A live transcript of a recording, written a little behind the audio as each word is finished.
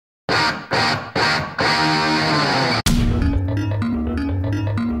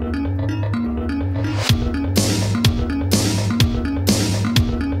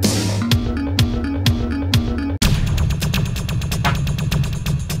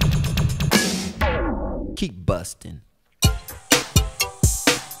keep busting.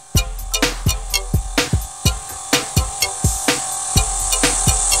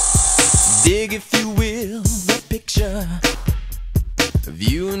 Dig, if you will, the picture of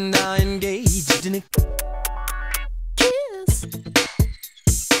you and I engaged in a kiss.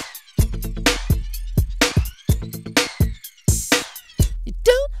 You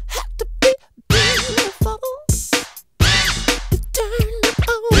don't have to be beautiful to turn me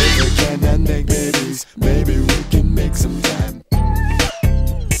on. If we cannot make babies, maybe we can make some time.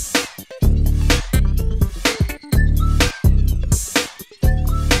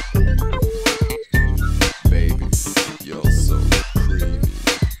 Baby, you're so creamy.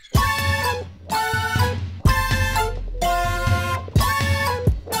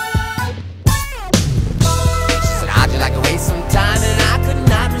 She said, how'd you like to waste some time? And I could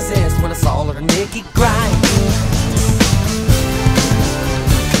not resist when I saw her naked grind.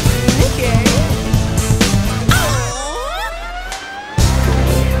 Okay.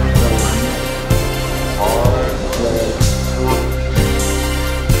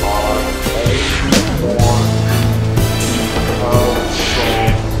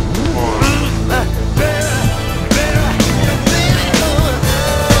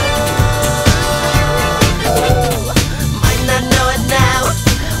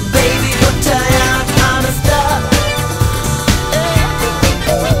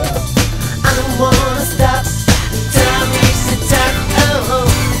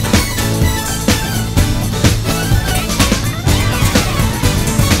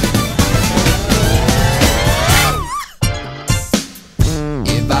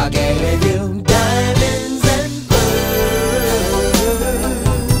 If I gave you diamonds and pearls,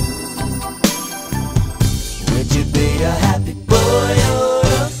 would you be a happy boy or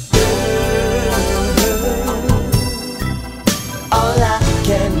a girl? All I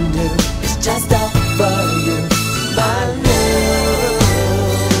can do is just offer you my love.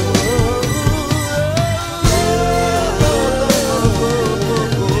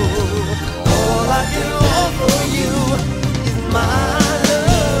 All I can offer you is my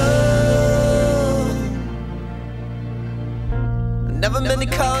never meant to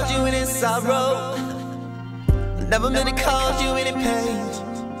cause you any sorrow, never meant to cause you any pain.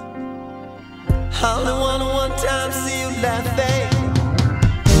 I only wanna one time see you laughing,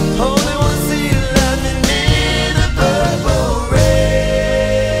 only wanna see you laughing in the purple rain.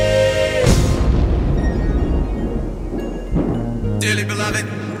 Dearly beloved,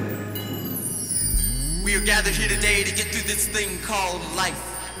 we are gathered here today to get through this thing called life.